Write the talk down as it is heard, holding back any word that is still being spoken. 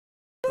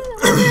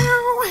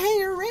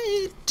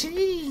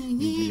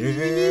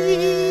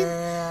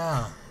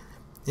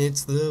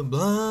It's the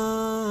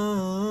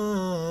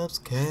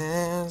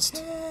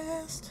Blopscast.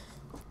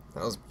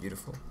 That was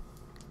beautiful.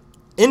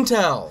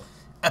 Intel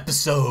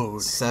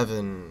Episode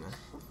 7.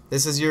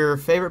 This is your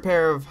favorite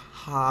pair of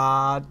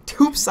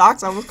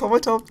Tubesox. I almost called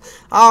myself.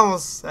 I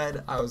almost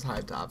said I was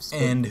hightops.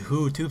 And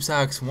who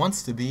Tubesox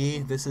wants to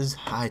be, this is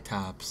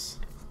hightops.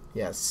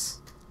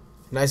 Yes.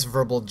 Nice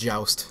verbal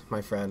joust,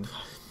 my friend.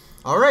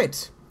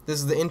 Alright. This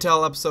is the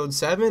Intel episode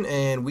 7,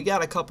 and we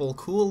got a couple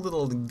cool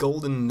little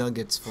golden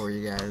nuggets for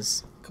you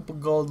guys. A couple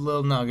gold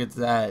little nuggets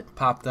that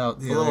popped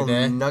out the little other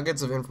day.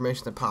 Nuggets of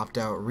information that popped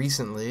out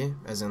recently,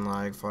 as in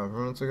like 5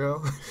 minutes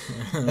ago.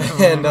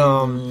 And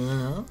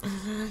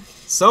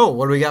so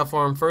what do we got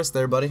for him first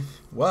there, buddy?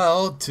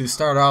 Well, to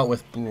start out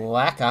with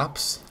Black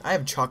Ops. I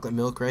have chocolate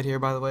milk right here,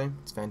 by the way.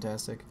 It's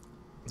fantastic.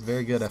 It's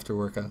very good after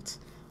workouts.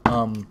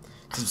 To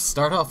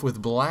start off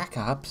with Black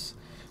Ops,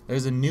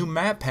 there's a new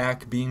map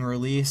pack being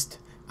released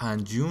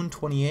on June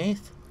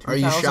 28th, 2011. Are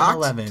you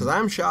shocked? Because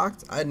I'm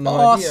shocked. I had no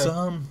idea.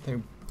 Awesome.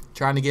 They're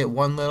trying to get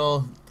one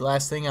little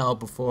last thing out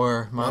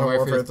before Modern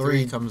Warfare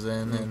 3 comes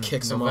in and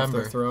kicks them off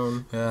their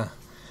throne. Yeah.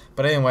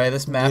 But anyway,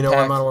 this map pack... You know pack,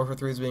 when Modern Warfare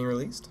 3 is being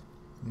released?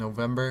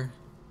 November...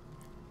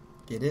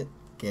 Get it?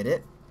 Get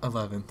it?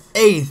 11th.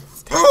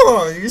 8th.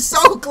 Oh, you're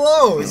so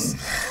close.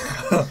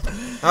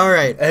 All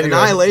right. Anyway.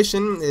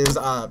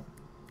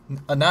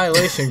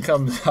 Annihilation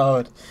comes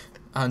out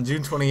on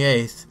June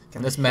 28th.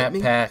 And this map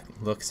pack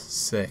looks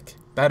sick.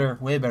 Better,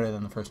 way better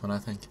than the first one, I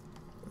think.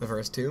 The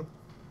first two?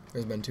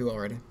 There's been 2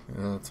 already.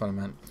 That's what I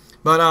meant.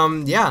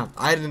 But, yeah,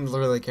 I didn't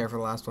really care for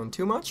the last one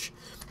too much.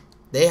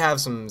 They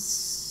have some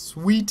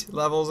sweet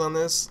levels on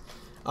this.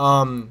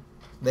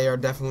 They are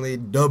definitely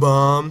da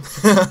bomb.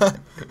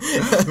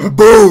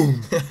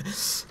 Boom!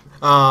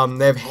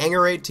 They have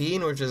Hangar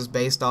 18, which is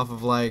based off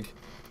of, like,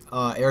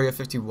 Area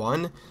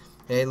 51.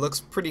 It looks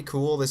pretty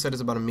cool. They said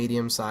it's about a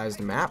medium-sized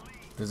map.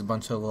 There's a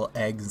bunch of little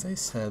eggs, they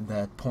said,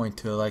 that point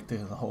to, like, the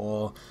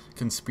whole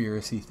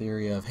conspiracy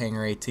theory of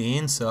Hangar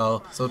 18,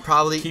 so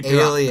probably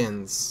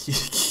aliens.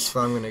 That's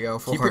what I'm going to go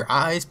for. Keep your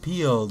eyes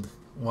peeled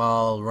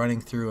while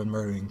running through and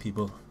murdering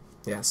people.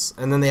 Yes,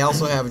 and then they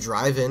also have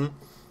Drive-In,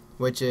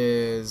 which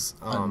is...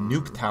 a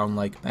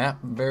Nuketown-like map.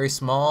 Very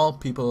small.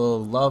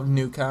 People love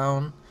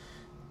Nuketown.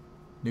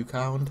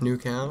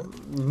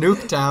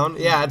 Nuketown.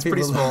 Yeah, it's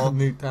pretty small.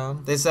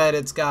 Nuketown. They said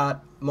it's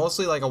got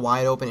mostly like a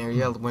wide open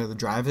area where the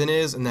drive-in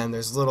is, and then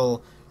there's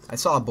little... I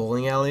saw a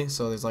bowling alley,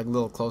 so there's like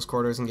little close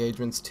quarters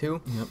engagements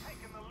too. Yep.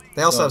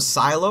 They also have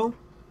Silo,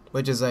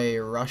 which is a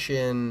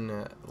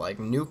Russian like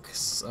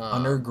nukes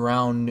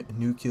underground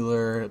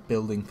nuclear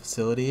building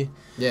facility.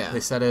 Yeah. They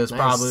said it was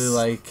probably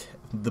like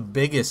the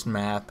biggest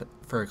map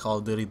for Call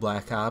of Duty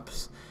Black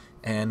Ops,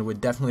 and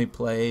would definitely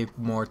play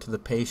more to the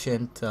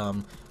patient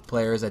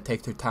players that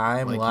take their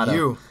time. Like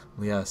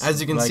yes.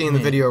 As you can see in the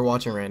video we're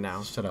watching right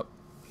now. Shut up.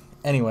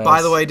 Anyways.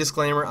 By the way,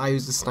 disclaimer: I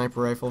used a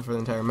sniper rifle for the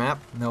entire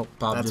map. Nope.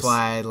 Bob. That's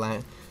why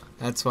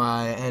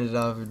I ended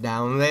up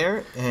down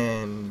there.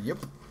 And yep.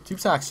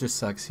 Tubesox just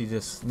sucks. He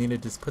just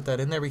needed to put that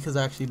in there because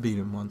I actually beat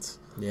him once.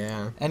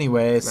 Yeah.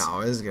 Anyways.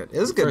 No, it was good. It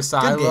was good. For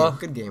Silo,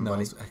 good game, no,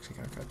 buddy. It was actually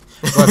kind of good.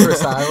 But for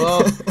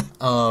Silo,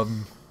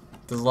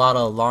 there's a lot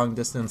of long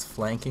distance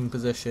flanking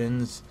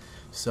positions.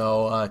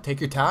 So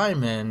take your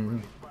time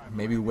and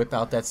maybe whip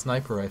out that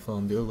sniper rifle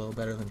and do a little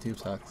better than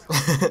Tubesox.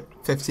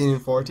 15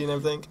 and 14, I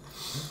think.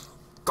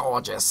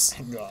 Gorgeous.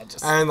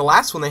 And the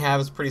last one they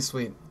have is pretty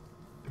sweet.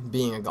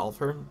 Being a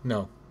golfer.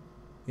 No.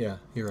 Yeah,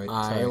 you're right.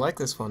 I like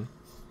this one.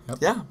 Yep.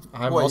 Yeah.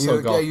 I'm also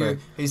a golfer.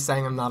 He's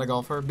saying I'm not a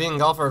golfer. Being a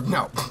golfer,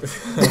 no.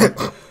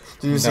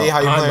 Do you see how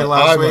you played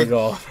last week?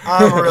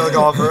 I'm a real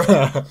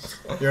golfer.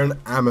 You're an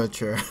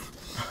amateur.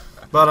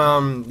 But,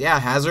 yeah,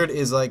 Hazard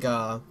is like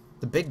the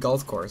big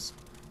golf course.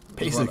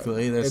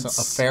 Basically, there's a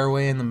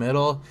fairway in the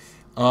middle.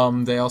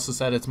 They also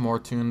said it's more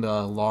tuned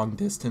to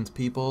long-distance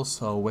people,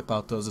 so whip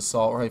out those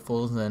assault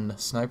rifles and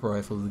sniper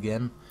rifles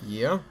again.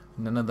 Yeah.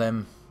 None of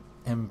them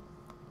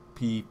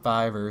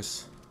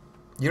MP5ers.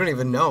 You don't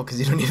even know, because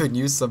you don't even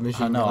use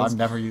submachine guns. No, I've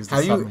never used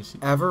a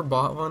submachine. Have you ever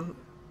bought one?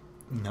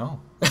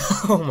 No.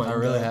 Oh my God. I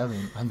really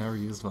haven't. I've never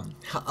used one.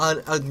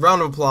 A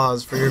round of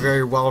applause for your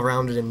very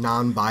well-rounded and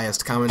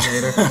non-biased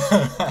commentator.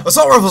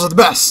 Assault rifles are the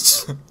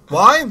best!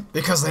 Why?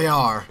 Because they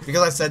are.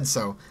 Because I said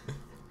so.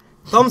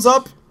 Thumbs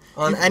up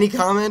on any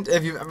comment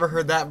if you've ever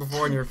heard that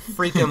before in your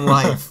freaking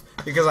life.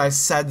 Because I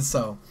said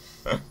so.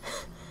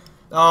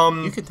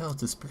 You can tell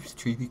it's a spruce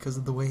tree because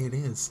of the way it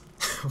is.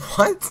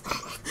 What?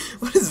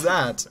 What is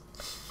that?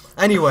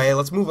 Anyway,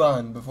 let's move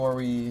on before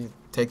we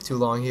take too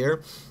long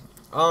here.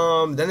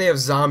 Then they have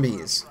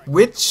Zombies,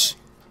 which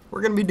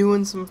we're going to be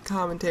doing some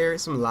commentary,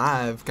 some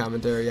live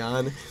commentary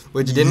on,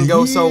 which didn't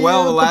go so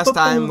well the last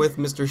time with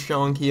Mr.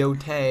 Sean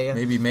Quixote.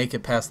 Maybe make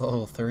it past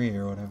level 3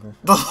 or whatever.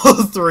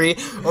 Level 3?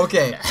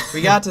 Okay,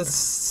 we got to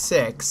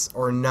 6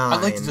 or 9.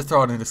 I'd like to just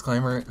throw in a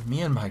disclaimer.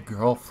 Me and my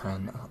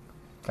girlfriend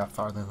got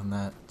farther than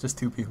that. Just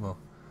 2 people.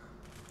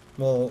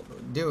 Well,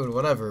 dude,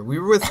 whatever. We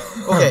were with,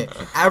 okay,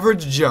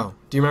 Average Joe.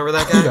 Do you remember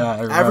that guy? Yeah,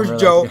 I remember Average that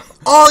Joe, guy.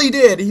 all he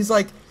did, he's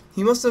like,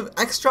 he must have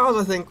X-Trials,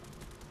 I think,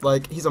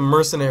 like he's a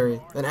mercenary.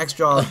 An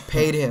extra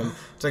paid him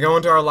to go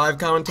into our live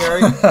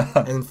commentary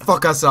and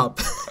fuck us up.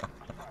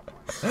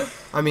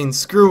 I mean,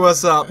 screw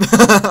us up.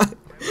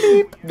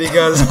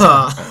 Because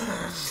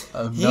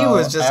he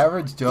was just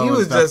average Joe. he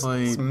was just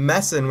definitely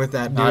messing with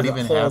that dude not the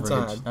even whole average.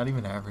 time. Not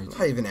even average.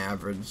 Not even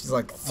average. He's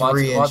like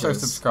 3 Watch our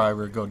inches.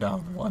 subscriber go down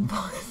 1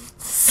 point.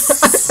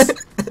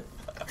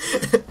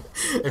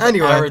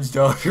 Anyway, average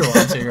Joe, if you're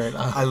watching right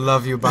now. I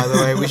love you, by the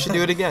way. We should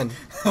do it again.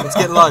 Let's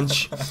get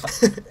lunch.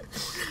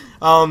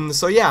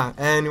 So yeah,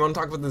 and you want to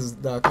talk about this?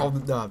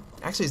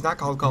 Actually, it's not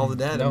called Call of the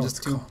Dead. No, I'm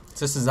just it's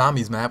just a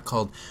zombies map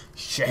called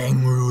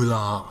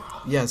Shangri-La.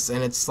 Yes,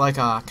 and it's like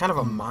a kind of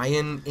a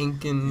Mayan,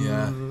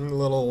 Incan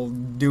little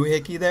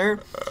doohickey there.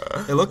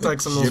 It looked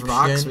like some of those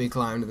rocks Egyptian. we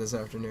climbed this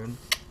afternoon.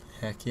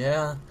 Heck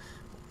yeah.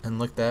 And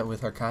looked at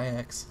with our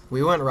kayaks.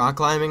 We went rock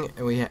climbing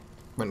and we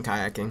went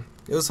kayaking.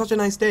 It was such a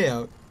nice day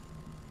out.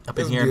 Up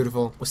It in was here,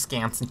 beautiful.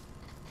 Wisconsin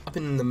Up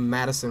in the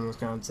Madison,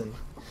 Wisconsin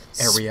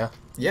area.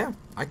 Yeah,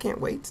 I can't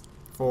wait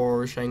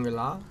for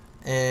Shangri-La.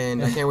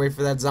 And I can't wait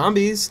for that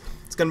zombies.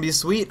 It's going to be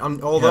sweet.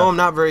 Although I'm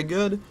not very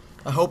good,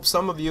 I hope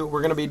some of you,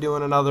 we're going to be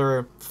doing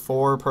another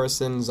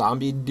 4-person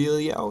zombie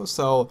dealio.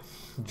 So,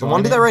 do you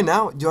want to do that right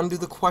now? Do you want to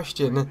do the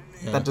question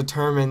that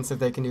determines if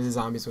they can do the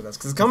zombies with us?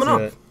 Because it's coming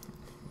up.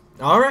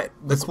 All right.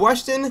 The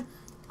question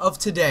of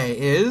today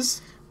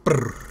is,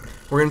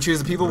 we're going to choose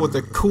the people with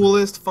the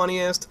coolest,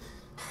 funniest,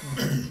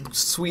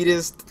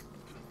 sweetest,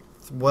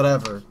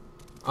 whatever.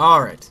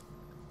 All right.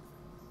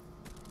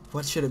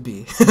 What should it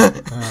be?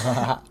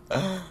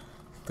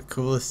 The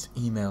coolest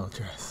email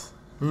address.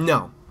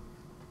 No.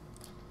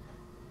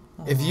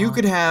 If you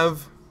could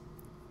have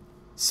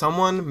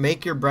someone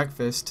make your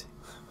breakfast,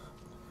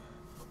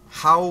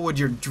 how would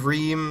your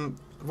dream...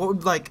 What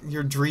would, like,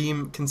 your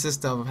dream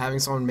consist of having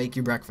someone make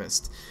you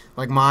breakfast?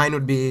 Like, mine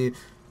would be,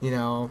 you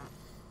know,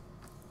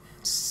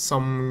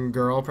 some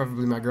girl,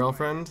 preferably my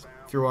girlfriend,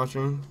 if you're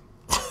watching,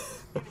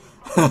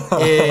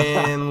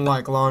 in,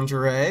 like,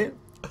 lingerie,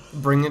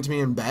 bring it to me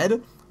in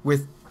bed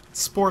with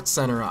Sports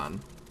Center on.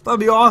 That'd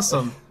be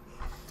awesome.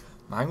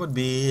 Mine would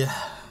be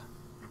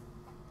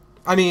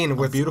I mean,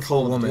 with beautiful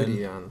Call of woman.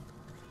 Duty on.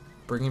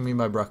 bringing me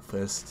my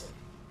breakfast,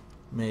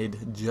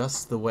 made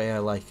just the way I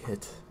like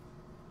it.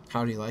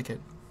 How do you like it?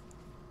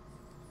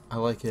 I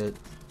like it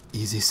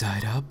Easy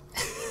side up.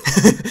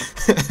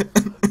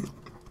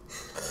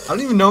 I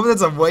don't even know if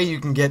that's a way you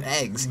can get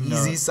eggs. No,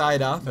 Easy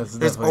side up. that's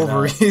There's definitely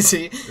over not.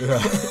 easy.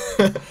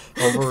 Yeah.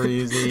 Over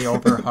easy,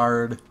 over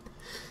hard,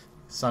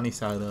 sunny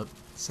side up.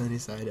 Sunny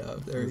side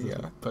up. There you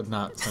go. But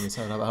not sunny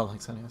side up. I don't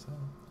like sunny side up.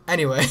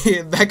 Anyway,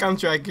 back on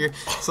track here.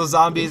 So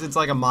zombies, it's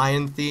like a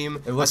Mayan theme.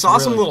 It I looks saw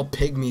some really- little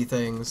pygmy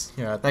things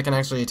Yeah. that can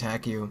actually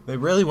attack you. They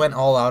really went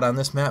all out on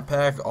this map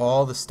pack.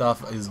 All the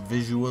stuff is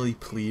visually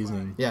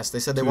pleasing. Yes, they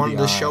said they To wanted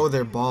the to eye. show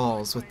their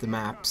balls with the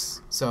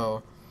maps.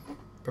 So,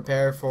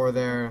 prepare for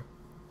their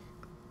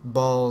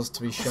balls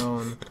to be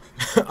shown.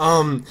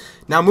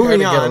 Now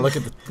moving on. Look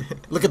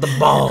at the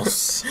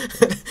balls.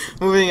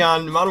 Moving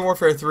on, Modern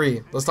Warfare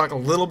 3. Let's talk a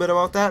little bit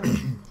about that.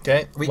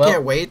 Okay. We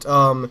can't wait.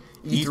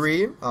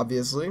 E3,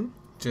 obviously,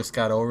 Just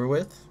got over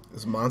with.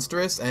 is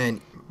monstrous,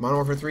 and Modern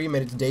Warfare 3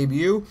 made its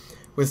debut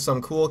with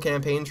some cool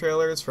campaign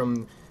trailers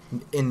from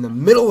in the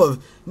middle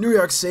of New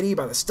York City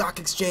by the stock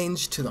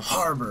exchange to the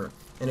harbor.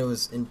 And it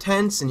was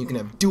intense, and you can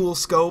have dual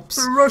scopes.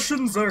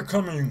 Russians are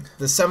coming.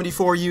 The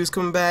 74U's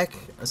coming back.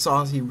 I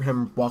saw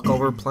him walk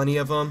over plenty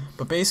of them.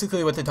 But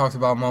basically what they talked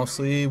about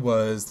mostly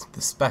was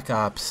the Spec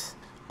Ops.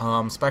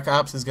 Spec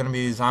Ops is going to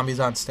be zombies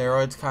on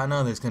steroids, kind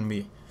of. There's going to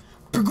be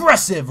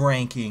progressive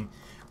ranking,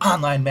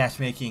 online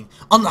matchmaking,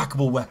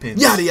 unlockable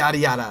weapons. Yada, yada,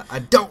 yada. I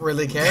don't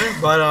really care,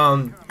 but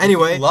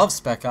anyway. If you love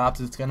Spec Ops,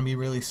 it's going to be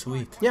really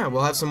sweet. Yeah,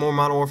 we'll have some more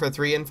Modern Warfare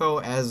 3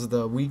 info as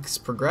the weeks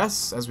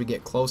progress, as we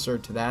get closer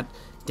to that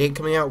date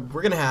coming out.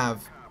 We're going to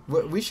have...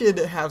 We should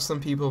have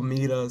some people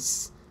meet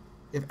us.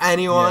 If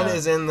anyone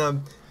is in the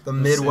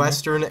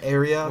Midwestern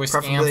area,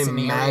 Wisconsin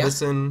preferably area.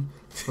 Madison,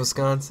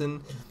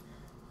 Wisconsin,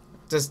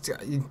 just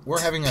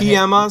We're having a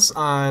PM us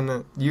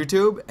on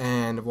YouTube,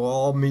 and we'll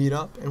all meet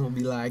up, and we'll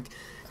be like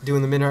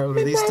doing the midnight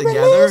release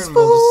together, and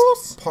we'll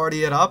just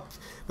party it up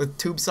with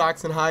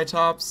Tubesox and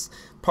Hightopz.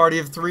 Party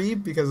of 3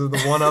 because of the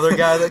one other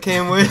guy that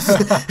came with.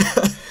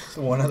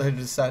 One other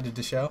decided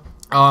to show.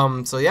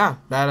 So yeah,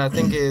 that I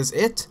think is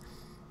it.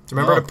 So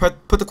remember to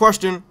put the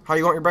question, how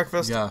you want your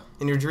breakfast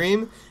in your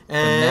dream.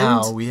 And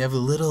now we have a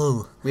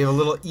little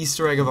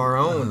Easter egg of our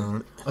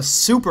own. A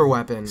super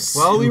weapon.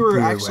 Well, we were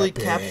Super actually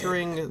weapon.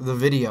 capturing the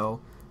video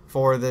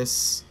for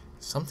this.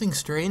 something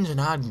strange and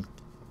odd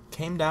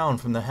came down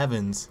from the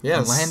heavens Yes.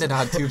 and landed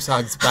on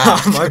Tubesox's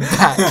back. On my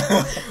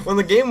back. When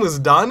the game was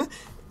done,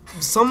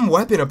 some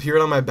weapon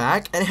appeared on my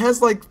back, and it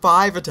has like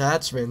 5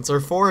 attachments, or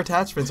 4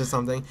 attachments or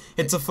something.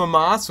 It's a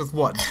FAMAS with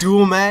what?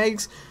 Dual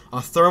mags,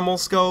 a thermal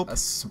scope, A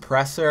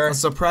suppressor. a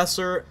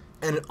suppressor,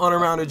 and an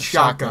unrounded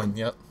shotgun.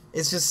 Yep.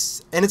 It's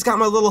just, and it's got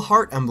my little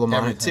heart emblem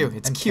on it too. Everything.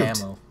 It's And cute.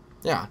 camo.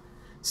 Yeah.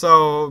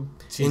 So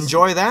Jeez.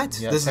 enjoy that.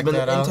 Yeah, This has check been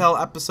that out.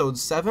 Intel episode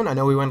 7. I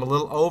know we went a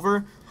little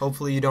over.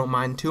 Hopefully you don't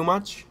mind too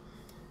much.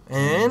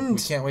 And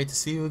we can't wait to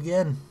see you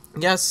again.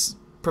 yes,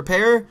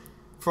 prepare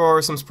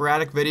for some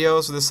sporadic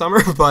videos for the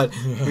summer, but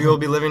we will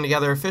be living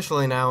together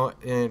officially now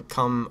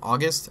come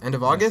August, end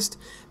of August.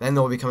 Then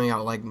they'll be coming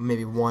out like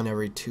maybe one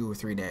every 2 or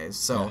 3 days.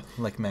 So Yeah,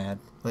 like mad.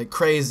 like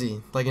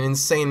crazy, like an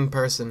insane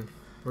person.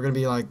 We're going to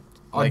be like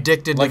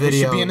addicted like to videos. we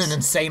should be in an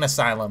insane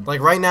asylum.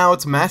 Like right now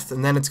it's meth,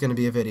 and then it's going to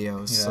be a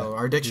videos. Yeah. So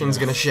our addiction's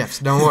going to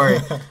shift. Don't worry.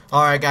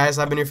 All right, guys,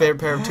 I've been your favorite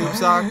pair of tube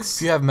socks.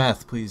 If you have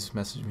meth, please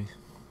message me.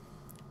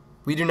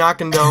 We do not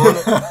condone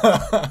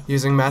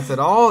using meth at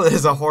all. It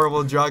is a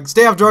horrible drug.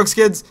 Stay off drugs,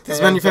 kids. This has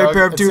been your favorite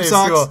pair of tube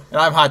socks. And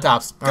I'm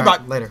Hightops. All Goodbye.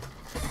 right, later.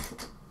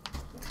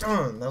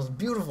 That was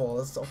beautiful.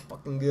 That's so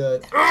fucking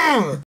good.